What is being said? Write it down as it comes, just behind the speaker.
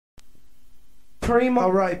Preem,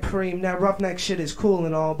 alright, Preem. That roughneck shit is cool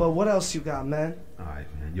and all, but what else you got, man? Alright,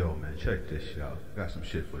 man. Yo, man, check this shit out. Got some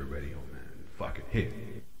shit for the radio, man. Fuck it, hit.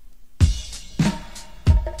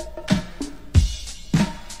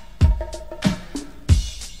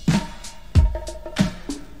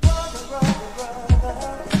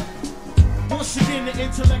 Once again, the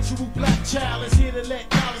intellectual black child is here to let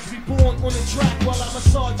knowledge be born on the track while I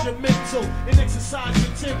massage your mental and exercise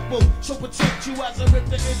your tempo. So protect you as I rip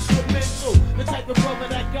the instrumental. The type of brother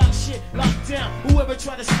that got shit locked down. Whoever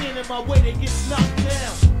try to stand in my way, they get knocked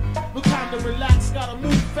down. No time to relax, gotta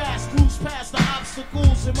move fast, cruise past the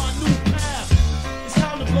obstacles in my new path. It's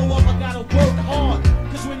time to blow up, I gotta work hard.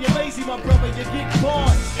 Cause when you're lazy, my brother, you get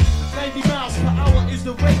bored. 90 miles per hour is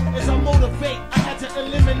the rate as I motivate. I had to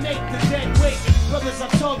eliminate the dead weight. Brothers, I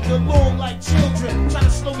tugged along like children, try to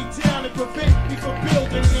slow me down and prevent me from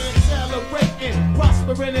building and accelerating,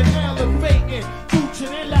 prospering and elevating. Due to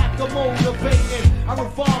their lack of motivating, I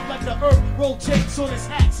revolve like the earth rotates on its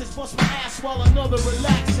axis. Bust my ass while another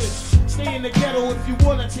relaxes. Stay in the ghetto if you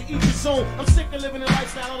wanted to eat your own. I'm sick of living a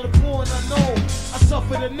lifestyle of the poor and unknown. I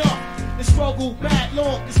suffered enough and struggled bad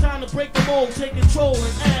long. It's time to break the mold, take control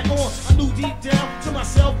and add on. I knew deep down to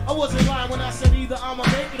myself I wasn't lying when I said either I'ma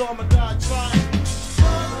make it or I'ma die trying.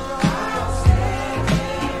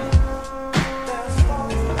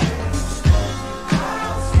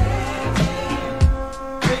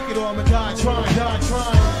 Make it or I'ma die trying, die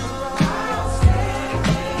trying.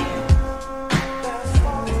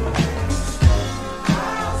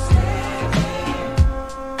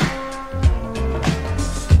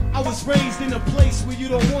 I was raised in a place where you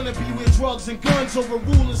don't want to be, where drugs and guns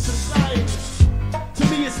overrule society. To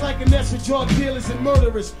me it's like a nest with drug dealers and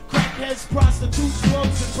murderers, crackheads, prostitutes,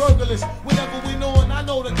 drugs and burglars. Whatever went on, I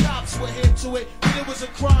know the cops were hip to it. When it was a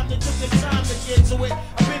crime, they took their time to get to it.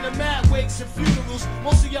 I've been to mad wakes and funerals.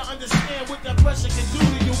 Most of y'all understand what that pressure can do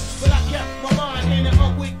to you, but I kept my mind in an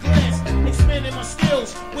upward glance, expanding my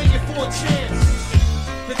skills, waiting for a chance.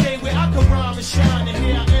 The day where I could rhyme and shine, and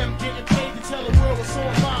here I am getting paid to tell the world what's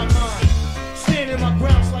on my mind. Standing my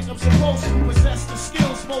grounds like I'm supposed to, possess the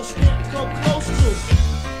skills most can't come close to.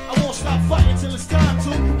 I won't stop fighting till it's time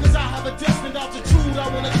to, cause I have a destined altitude I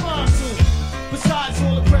wanna climb to. Besides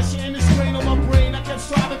all the pressure and the strain on my brain, I kept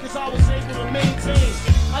striving cause I was able to maintain.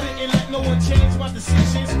 I didn't let no one change my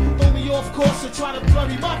decisions, throw me off course or try to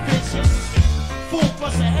blurry my vision. Full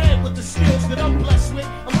thrust ahead with the skills that I'm blessed with.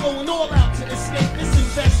 I'm going all out to escape this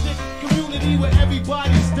infested community where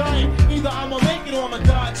everybody's dying. Either I'ma make it or I'ma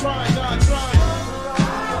die trying, die trying.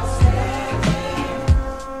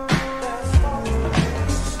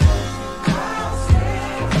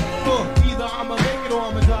 Either I'ma make it or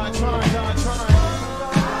I'ma die trying, die trying.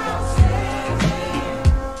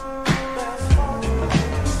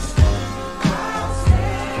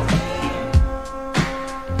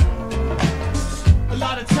 A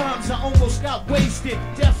lot of times I almost got wasted.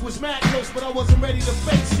 Death was mad close, but I wasn't ready to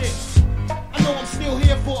face it. I know I'm still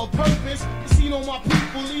here for a purpose. To see all my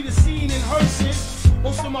people lead a scene in hearses.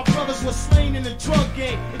 Most of my brothers were slain in the drug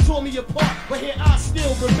game. It tore me apart, but here I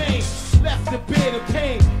still remain. Left to bear the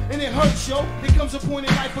pain, and it hurts, yo. There comes a point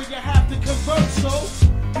in life where you have to convert, so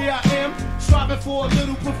here I am, striving for a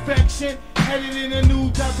little perfection, headed in a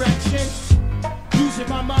new direction, using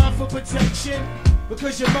my mind for protection.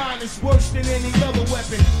 Because your mind is worse than any other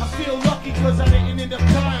weapon. I feel lucky cause I didn't end up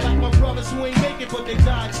dying like my brothers who ain't make it, but they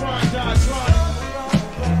died trying, died trying.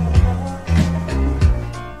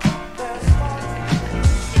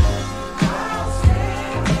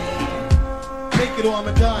 Make it or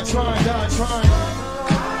I'ma die trying, die trying.